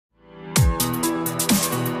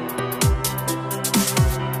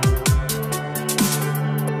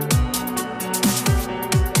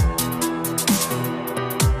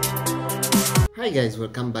guys,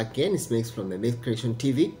 welcome back again. It's Mex from the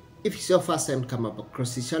Mexcreationtv. If it's your first time to come up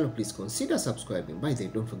across this channel, please consider subscribing. By the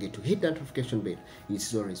way, don't forget to hit that notification bell.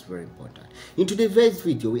 It's always very important. In today's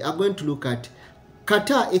video, we are going to look at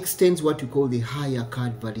Qatar extends what we call the HAYYA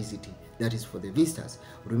card validity. That is for the visitors.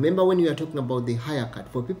 Remember when we are talking about the HAYYA card,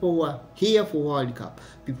 for people who are here for World Cup,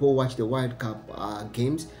 people who watch the World Cup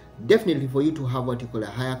games, definitely for you to have what you call a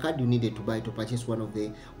HAYYA card, you needed to purchase one of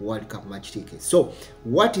the World Cup match tickets. So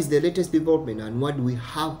what is the latest development and what do we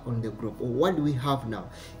have on the group, or what do we have now,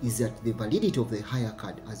 is that the validity of the HAYYA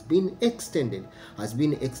card has been extended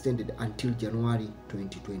until January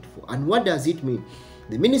 2024. And what does it mean?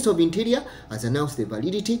 The Minister of Interior has announced the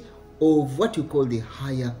validity of what you call the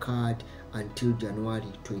HAYYA card until January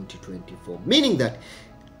 2024, meaning that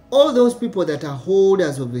all those people that are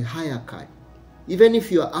holders of the HAYYA card, even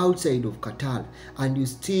if you are outside of Qatar and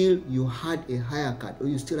you had a HAYYA card, or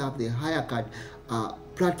you still have the HAYYA card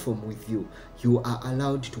platform with you, you are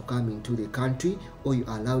allowed to come into the country, or you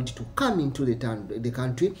are allowed to come into the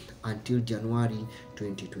country until January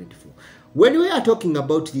 2024. When we are talking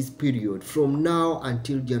about this period from now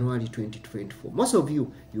until January 2024, most of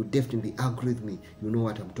you definitely agree with me. You know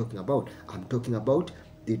what I'm talking about. I'm talking about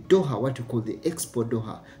the Doha, what we call the EXPO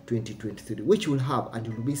DOHA 2023, which will have, and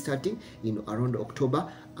it will be starting in around October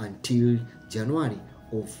until January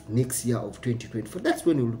of next year of 2024. That's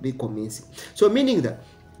when it will be commencing. So meaning that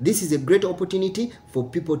this is a great opportunity for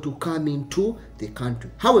people to come into the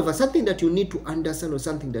country. However, something that you need to understand, or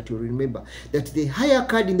something that you remember, that the HAYYA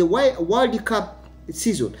card in the World Cup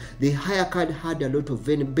season, the HAYYA card had a lot of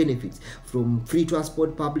benefits, from free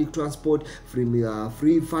transport, public transport, from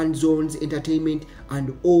free fun zones, entertainment,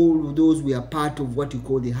 and all of those were part of what you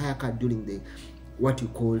call the HAYYA card during the what you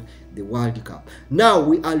call the World Cup. Now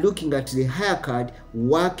we are looking at the HAYYA card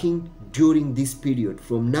working during this period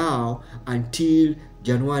from now until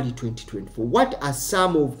January 2024. What are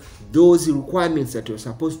some of those requirements that you're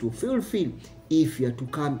supposed to fulfill if you are to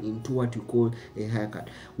come into what you call a HAYYA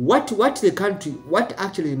card? What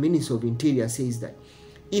actually the Minister of Interior says that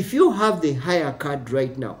if you have the HAYYA card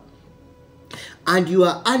right now and you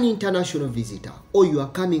are an international visitor, or you are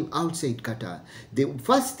coming outside Qatar, the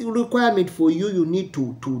first requirement for you need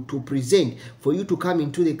to present for you to come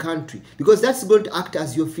into the country, because that's going to act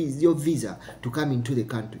as your visa to come into the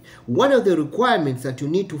country. One of the requirements that you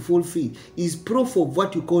need to fulfill is proof of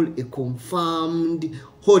what you call a confirmed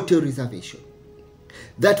hotel reservation.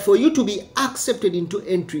 That for you to be accepted into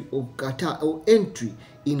entry of Qatar, or entry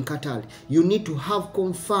in Qatar, you need to have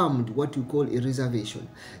confirmed what you call a reservation.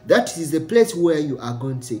 That is the place where you are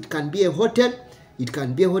going to stay. It can be a hotel, it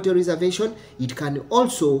can be a hotel reservation, it can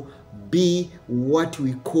also be what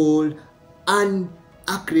we call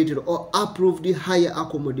accredited or approved HAYYA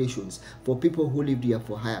accommodations for people who live here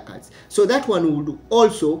for HAYYA cards. So that one would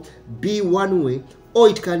also be one way, or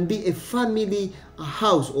it can be a family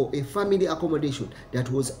house or a family accommodation that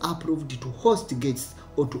was approved to host guests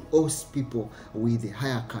or to host people with the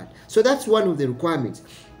HAYYA card. So that's one of the requirements.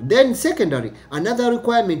 Then secondary, another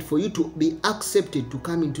requirement for you to be accepted to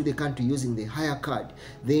come into the country using the HAYYA card,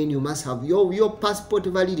 then you must have your passport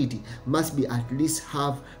validity must be at least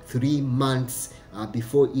have 3 months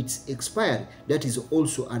before its expiry. That is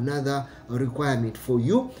also another requirement for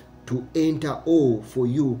you to enter, or for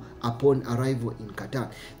you upon arrival in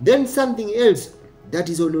Qatar. Then something else that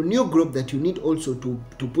is on a new group that you need also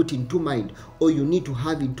to put into mind, or you need to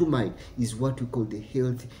have into mind, is what we call the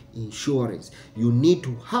health insurance. You need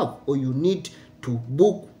to have, or you need to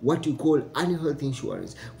book what you call annual health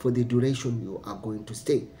insurance for the duration you are going to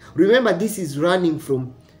stay. Remember, this is running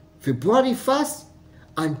from February 1st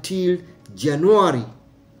until January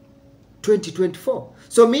 2024.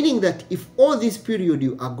 So meaning that if all this period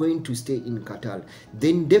you are going to stay in Qatar,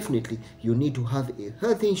 then definitely you need to have a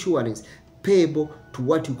health insurance payable to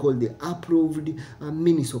what you call the approved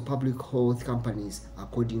Minister of Public Health companies,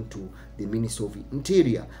 according to the Minister of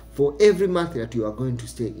Interior, for every month that you are going to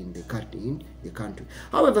stay in the country.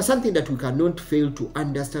 However, something that we cannot fail to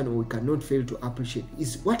understand, or we cannot fail to appreciate,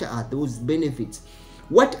 is what are those benefits.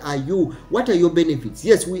 What are your benefits?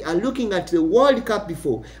 Yes, we are looking at the World Cup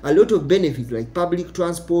before, a lot of benefits like public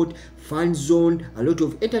transport, fun zone, a lot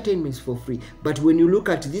of entertainments for free. But when you look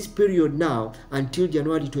at this period now until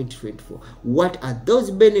January 2024, what are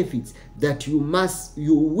those benefits that you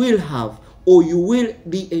will have, or you will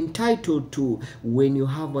be entitled to when you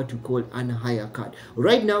have what you call an HAYYA card?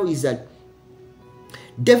 Right now is that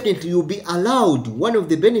definitely you'll be allowed, one of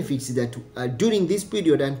the benefits is that during this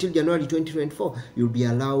period until January 2024, you'll be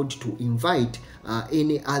allowed to invite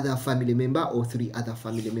any other family member or 3 other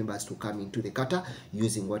family members to come into the Qatar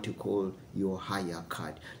using what you call your HAYYA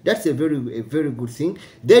card. That's a very good thing.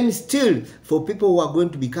 Then still, for people who are going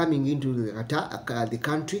to be coming into the Qatar, the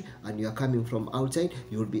country, and you are coming from outside,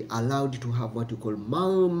 you will be allowed to have what you call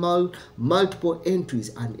multiple entries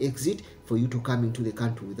and exit for you to come into the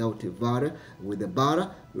country without a bar,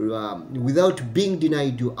 without being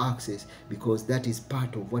denied your access, because that is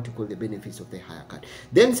part of what you call the benefits of the HAYYA card.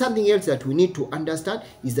 Then something else that we need to understand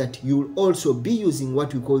is that you will also be using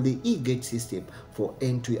what we call the e-gate system for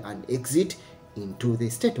entry and exit into the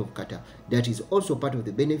state of Qatar. That is also part of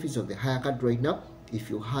the benefits of the HAYYA card right now, if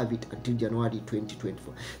you have it until January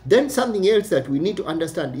 2024. Then something else that we need to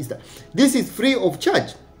understand is that this is free of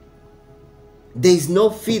charge. There is no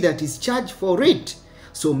fee that is charged for it.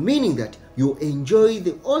 So meaning that you enjoy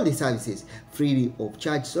all the services free of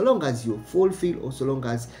charge, so long as you fulfill, or so long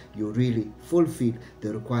as you really fulfill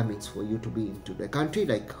the requirements for you to be into the country,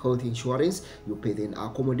 like health insurance. You pay then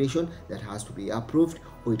accommodation that has to be approved,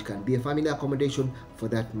 or it can be a family accommodation for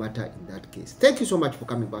that matter in that case. Thank you so much for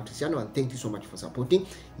coming back to this channel, and thank you so much for supporting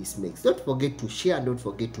this Mex. Don't forget to share, and don't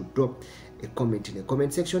forget to drop a comment in the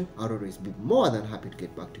comment section. I'll always be more than happy to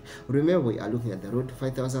get back to you. Remember, we are looking at the road to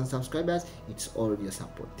 5,000 subscribers. It's all your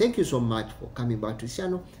support. Thank you so much for coming back to this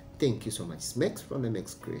channel. Thank you so much. It's Mex from the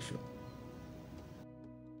Mex Creation.